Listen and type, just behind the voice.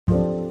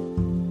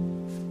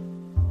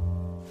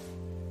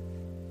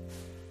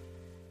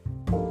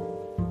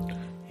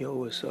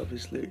what's up?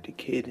 It's Lyric the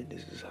Kid, and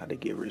this is How to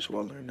Get Rich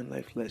While Learning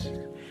Life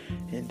Lessons.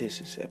 And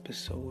this is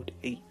episode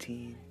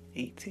 18.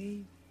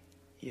 18?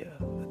 Yeah,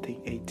 I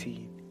think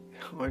 18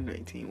 or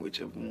 19,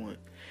 whichever one.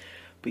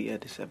 But yeah,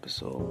 this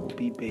episode will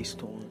be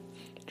based on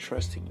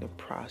trusting the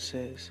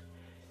process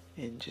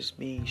and just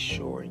being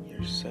sure in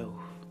yourself.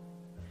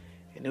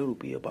 And it will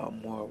be about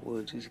more.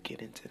 We'll just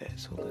get into that,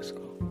 so let's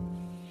go.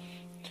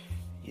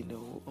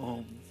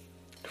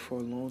 For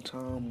a long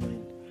time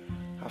when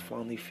I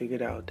finally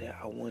figured out that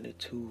I wanted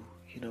to,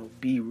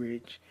 be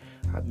rich,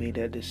 I made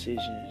that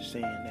decision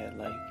saying that,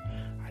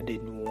 I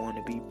didn't want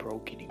to be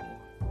broke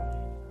anymore.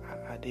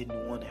 I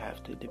didn't want to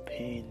have to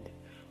depend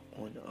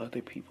on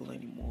other people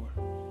anymore.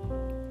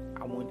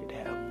 I wanted to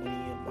have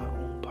money in my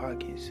own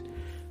pockets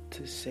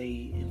to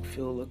say and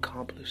feel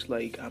accomplished,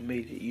 like I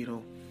made it,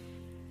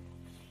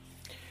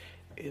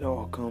 It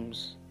all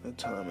comes a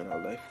time in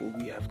our life where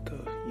we have to,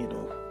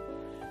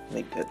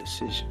 make that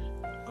decision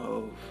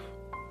of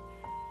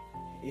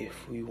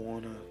if we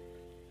want to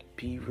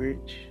be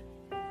rich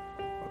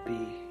or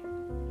be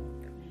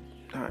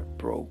not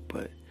broke,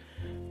 but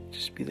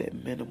just be that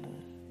minimum,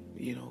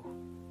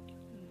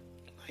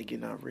 like you're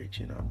not rich,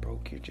 you're not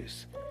broke, you're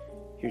just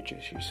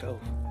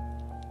yourself.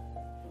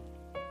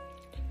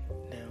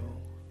 Now,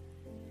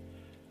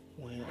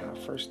 when I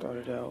first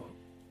started out,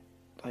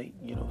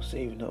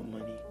 saving up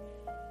money,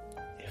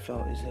 it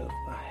felt as if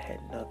I had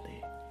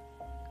nothing.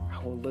 I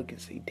would look and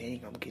say,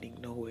 dang, I'm getting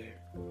nowhere.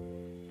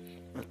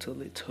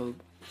 Until it took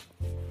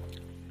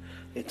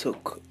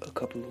a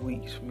couple of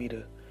weeks for me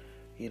to,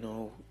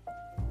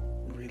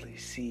 really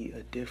see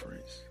a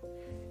difference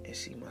and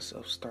see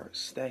myself start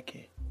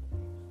stacking.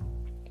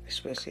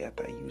 Especially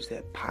after I used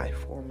that pie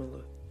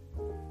formula,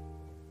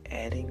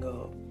 adding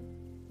up,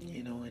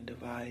 and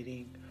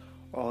dividing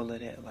all of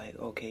that.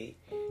 Okay,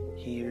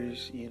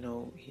 here's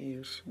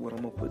what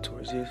I'm gonna put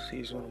towards this,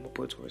 here's what I'm gonna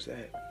put towards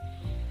that.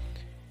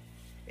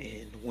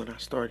 And when I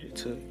started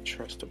to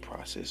trust the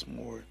process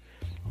more,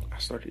 I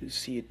started to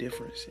see a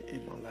difference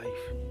in my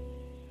life.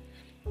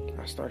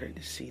 I started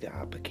to see that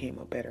I became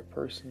a better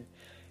person,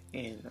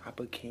 and I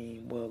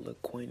became well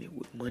acquainted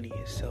with money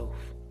itself.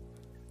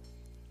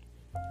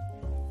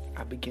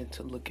 I began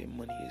to look at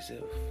money as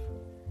if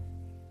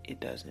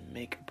it doesn't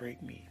make or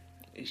break me.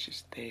 It's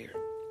just there.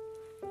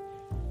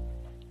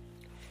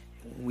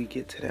 And when we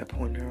get to that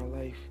point in our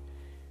life,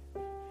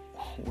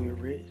 we're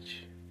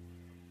rich.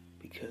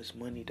 Because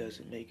money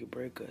doesn't make or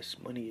break us.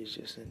 Money is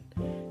just an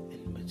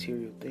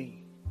immaterial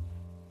thing.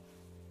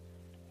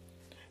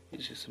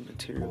 It's just a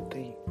material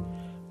thing.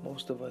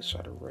 Most of us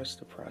try to rush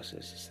the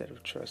process instead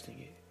of trusting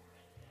it.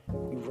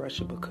 We rush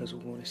it because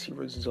we want to see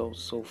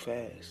results so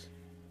fast.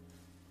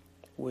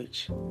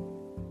 Which,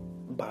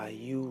 by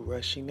you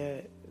rushing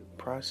the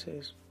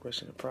process,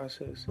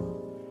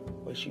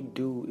 what you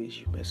do is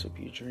you mess up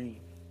your dream.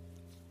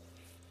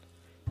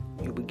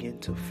 You begin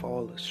to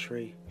fall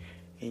astray,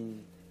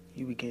 and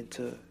you begin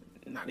to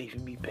not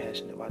even be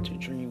passionate about your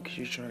dream because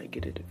you're trying to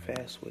get it the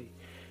fast way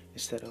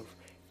instead of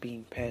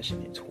being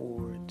passionate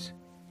towards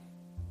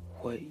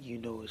what you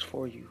know is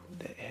for you,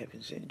 that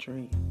heaven-sent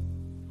dream.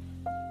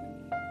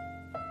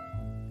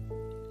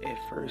 At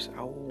first,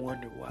 I would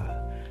wonder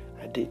why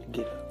I didn't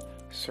get a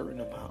certain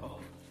amount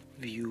of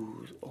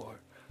views or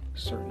a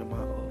certain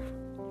amount of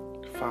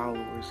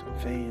followers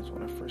and fans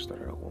when I first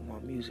started out with my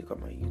music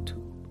on my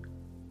YouTube.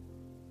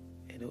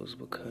 And it was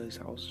because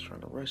I was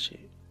trying to rush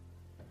it.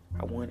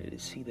 I wanted to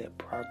see that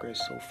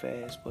progress so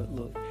fast, but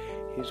look,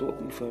 here's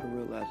what we fail to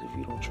realize. If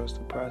you don't trust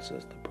the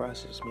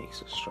process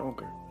makes us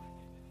stronger.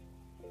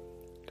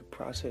 The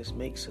process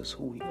makes us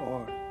who we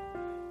are.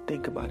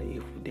 Think about it.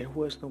 If there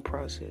was no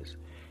process,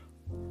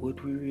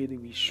 would we really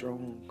be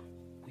strong?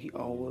 We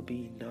all would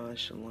be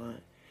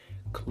nonchalant,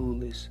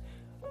 clueless,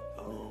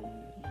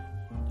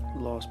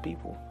 lost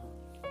people.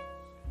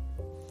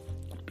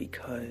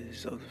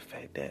 Because of the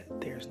fact that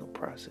there's no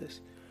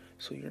process.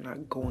 So you're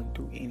not going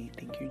through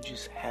anything, you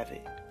just have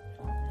it.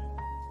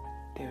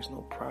 There's no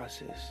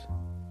process.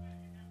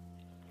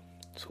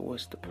 So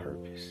what's the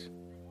purpose?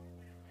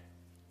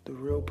 The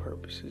real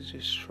purpose is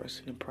just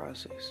trusting the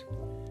process,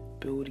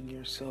 building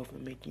yourself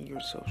and making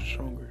yourself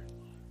stronger,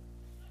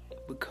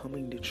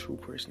 becoming the true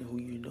person who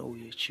you know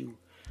that you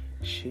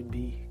should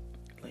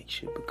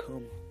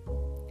become.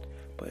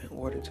 But in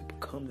order to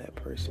become that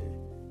person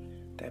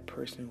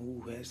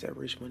who has that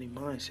rich money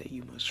mindset,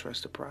 you must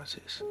trust the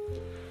process.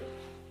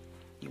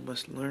 You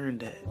must learn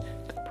that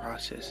the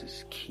process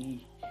is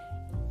key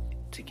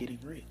to getting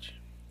rich.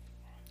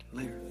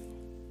 Literally.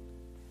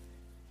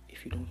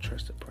 If you don't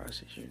trust the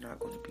process, you're not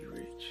going to be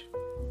rich.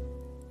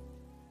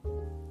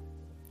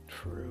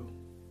 For real.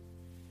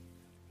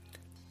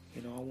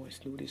 I once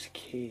knew this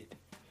kid.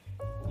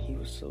 He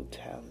was so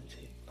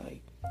talented.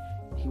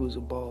 He was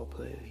a ball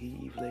player.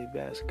 He played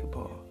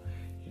basketball.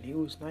 And he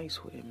was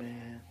nice with it,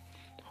 man.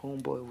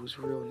 Homeboy was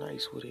real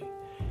nice with it.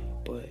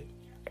 But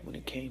when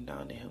it came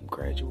down to him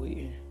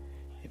graduating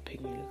and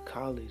picking a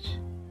college,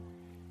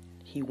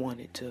 he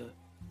wanted to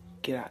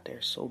get out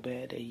there so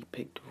bad that he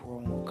picked the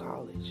wrong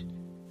college.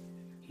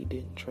 He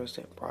didn't trust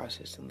that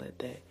process and let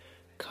that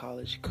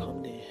college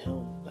come to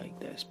him, like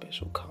that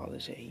special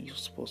college that he was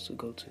supposed to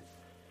go to.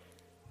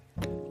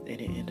 And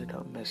it ended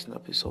up messing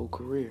up his whole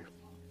career.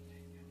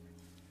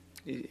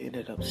 It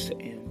ended up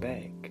setting him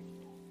back.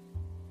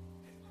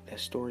 That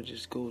story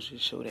just goes to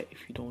show that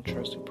if you don't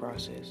trust the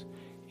process,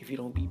 if you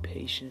don't be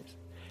patient,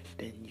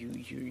 then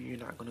you're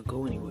not gonna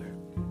go anywhere.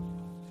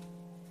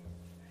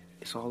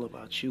 It's all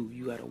about you.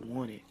 You gotta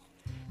want it.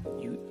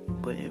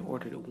 But in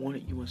order to want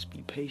it, you must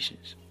be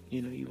patient.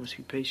 You must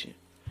be patient,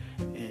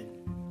 and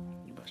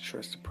you must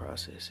trust the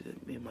process.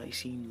 It might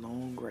seem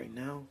long right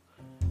now,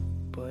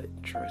 but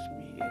trust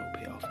me, it'll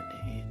pay off in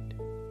the end.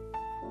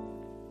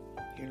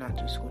 You're not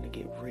just going to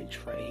get rich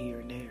right here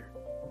and there.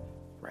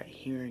 Right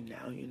here and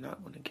now, you're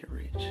not going to get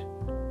rich.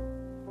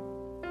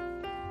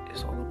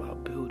 It's all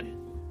about building.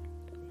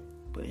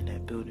 But in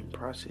that building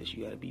process,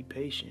 you got to be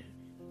patient.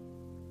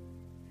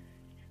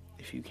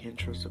 If you can't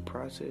trust the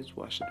process,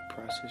 why should the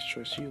process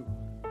trust you?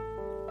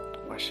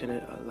 Why should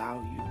it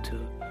allow you to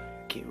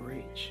get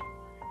rich?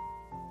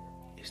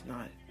 It's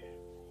not.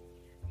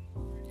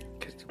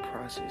 Because the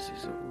process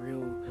is a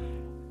real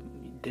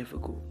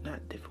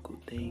not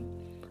difficult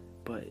thing,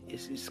 but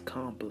it's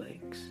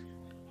complex.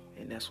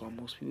 And that's why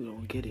most people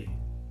don't get it.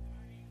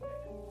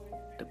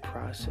 The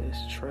process,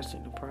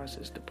 trusting the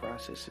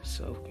process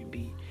itself can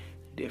be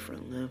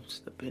different lengths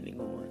depending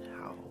on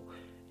how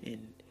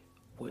and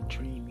what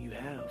dream you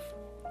have.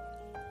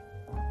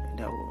 And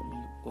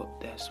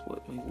that's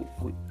what we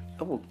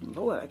oh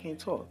Lord, I can't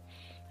talk.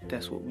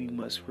 That's what we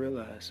must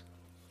realize.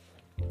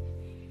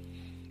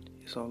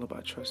 It's all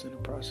about trusting the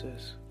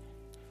process.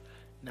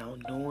 Now,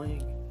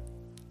 knowing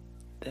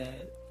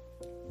that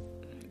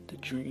the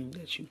dream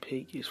that you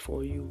pick is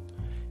for you,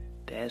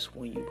 that's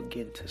when you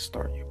begin to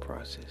start your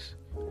process.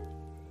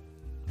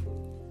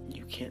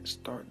 You can't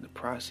start the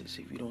process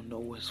if you don't know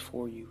what's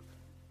for you.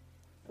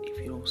 If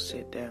you don't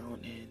sit down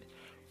and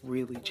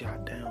really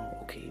jot down,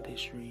 okay,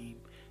 this dream,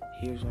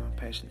 here's what I'm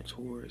passionate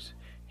towards,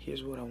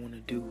 here's what I want to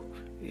do,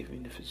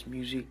 even if it's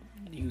music,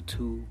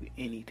 YouTube,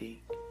 anything.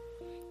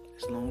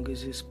 As long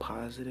as it's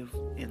positive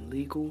and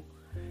legal,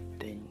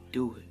 then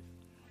do it.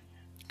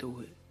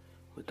 Do it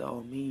with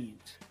all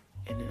means.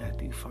 And then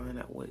after you find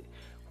out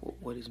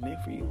what is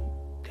meant for you,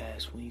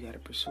 that's when you got to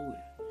pursue it.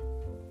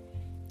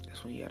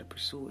 That's when you got to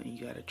pursue it, and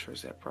you got to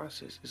trust that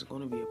process. It's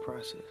going to be a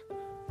process.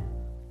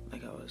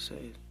 Like I was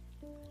saying,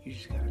 you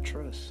just got to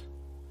trust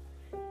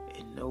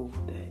and know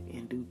that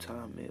in due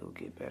time it'll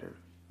get better.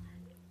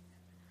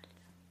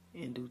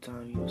 In due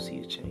time you'll see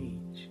a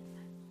change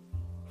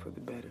for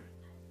the better.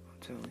 I'm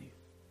telling you.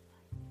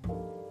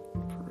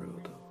 For real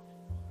though.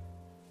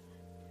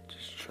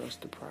 Just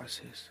trust the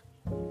process.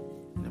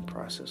 And the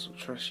process will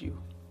trust you.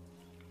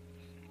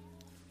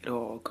 It'll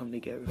all come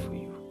together for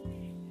you.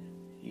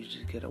 You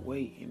just gotta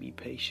wait and be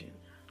patient.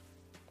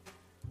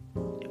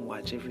 And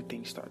watch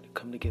everything start to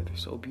come together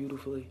so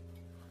beautifully.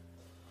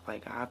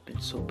 Like, I've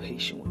been so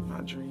patient with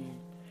my dream.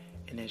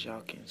 And as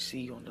y'all can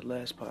see on the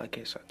last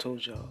podcast, I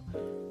told y'all,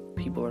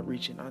 people are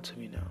reaching out to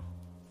me now.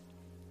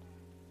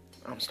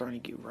 I'm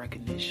starting to get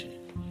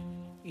recognition.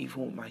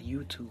 Even with my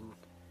YouTube,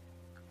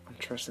 I'm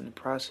trusting the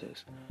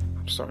process.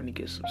 I'm starting to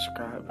get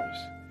subscribers.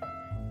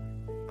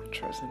 I'm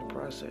trusting the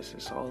process.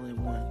 It's all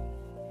in one.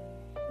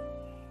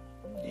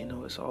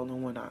 It's all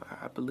in one.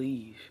 I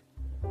believe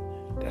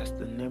that's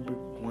the number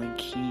one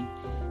key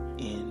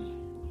in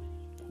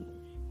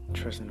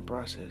trusting the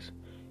process.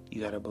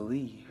 You gotta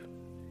believe.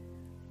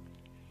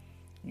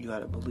 You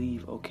gotta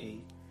believe, okay,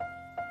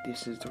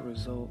 this is the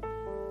result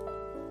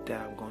that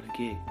I'm gonna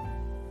get.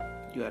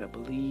 You gotta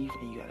believe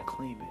and you gotta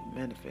claim it,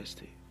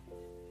 manifest it,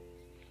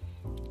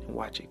 and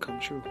watch it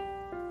come true.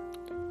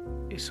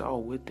 It's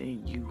all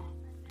within you.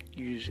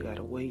 You just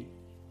gotta wait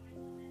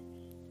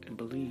and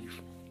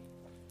believe.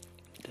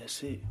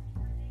 That's it.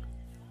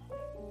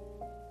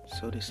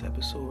 So this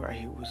episode right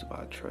here was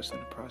about trusting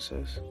the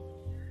process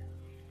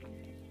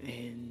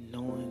and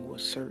knowing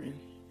what's certain,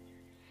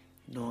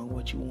 knowing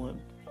what you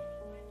want,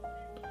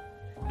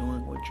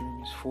 knowing what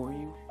dream is for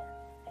you,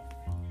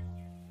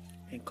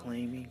 and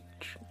claiming,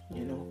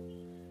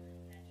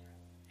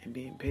 and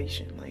being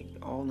patient, like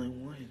all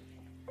in one.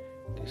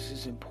 This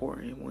is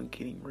important when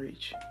getting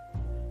rich,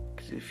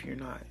 because if you're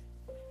not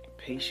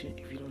patient,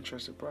 if you don't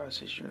trust the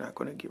process, you're not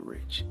going to get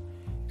rich.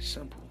 It's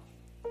simple.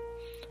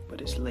 But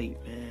it's late,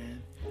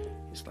 man.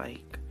 It's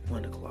like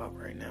 1 o'clock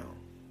right now.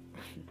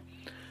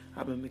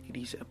 I've been making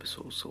these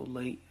episodes so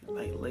late,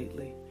 like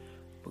lately,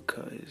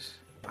 because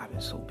I've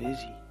been so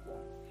busy.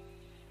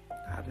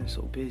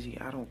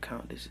 I don't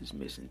count this as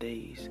missing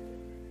days.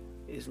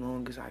 As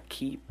long as I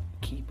keep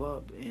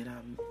up and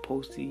I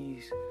post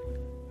these,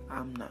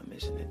 I'm not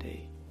missing a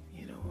day.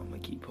 I'm gonna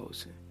keep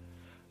posting,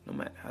 no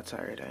matter how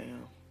tired I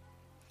am.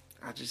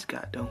 I just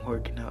got done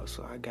working out,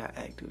 so I got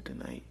active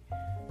tonight.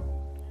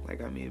 I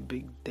got me a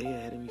big day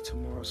ahead of me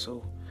tomorrow,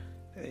 so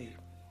hey,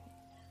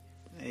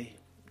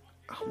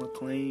 I'm gonna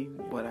claim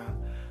what I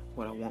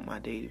want my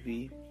day to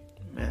be,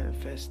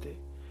 manifest it.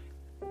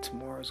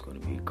 Tomorrow's gonna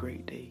be a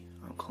great day.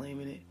 I'm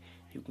claiming it.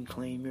 You can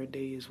claim your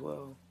day as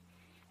well.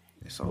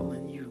 It's all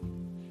in you.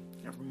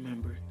 Now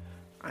remember,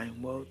 I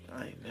am wealth,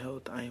 I am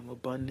health, I am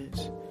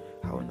abundance.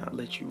 I will not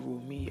let you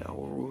rule me, I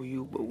will rule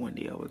you, but one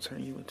day I will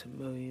turn you into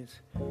millions.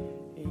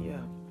 And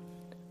yeah,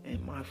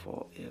 and my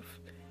fault if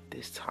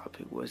this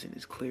topic wasn't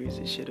as clear as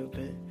it should have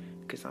been,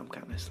 because I'm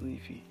kind of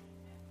sleepy.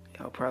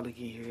 Y'all probably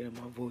can hear it in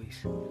my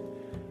voice.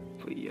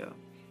 But yeah,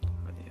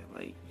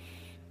 like,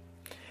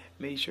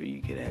 make sure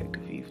you get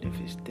active, even if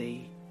it's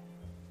day,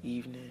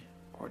 evening,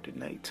 or the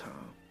nighttime.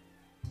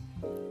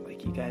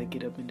 Like, you gotta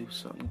get up and do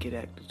something. Get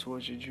active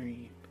towards your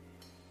dream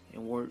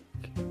and work.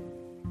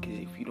 Because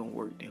if you don't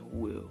work, then who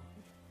will?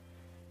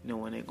 No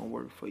one ain't gonna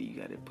work for you.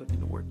 You gotta put in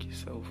the work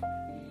yourself.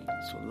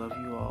 So love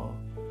you all.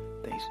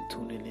 Thanks for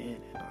tuning in,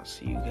 and I'll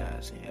see you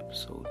guys in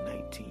episode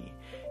 19.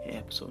 And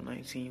episode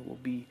 19 will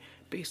be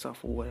based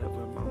off of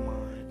whatever in my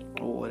mind,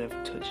 or whatever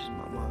touches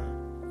my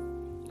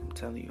mind. I'm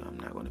telling you, I'm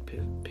not gonna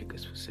pick a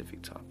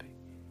specific topic.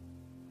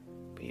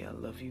 But yeah, I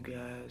love you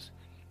guys.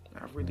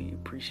 I really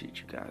appreciate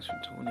you guys for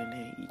tuning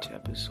in each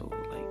episode.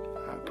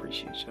 Like, I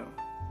appreciate y'all.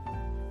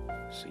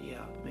 So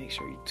yeah, make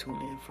sure you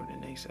tune in for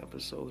the next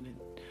episode and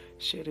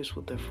share this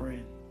with a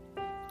friend.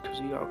 Because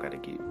we all gotta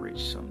get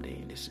rich someday,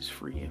 and this is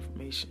free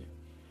information.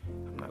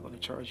 I'm not gonna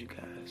charge you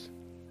guys.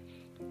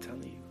 I'm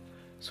telling you.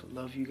 So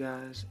love you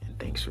guys, and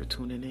thanks for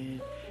tuning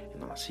in,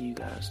 and I'll see you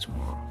guys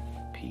tomorrow.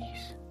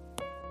 Peace.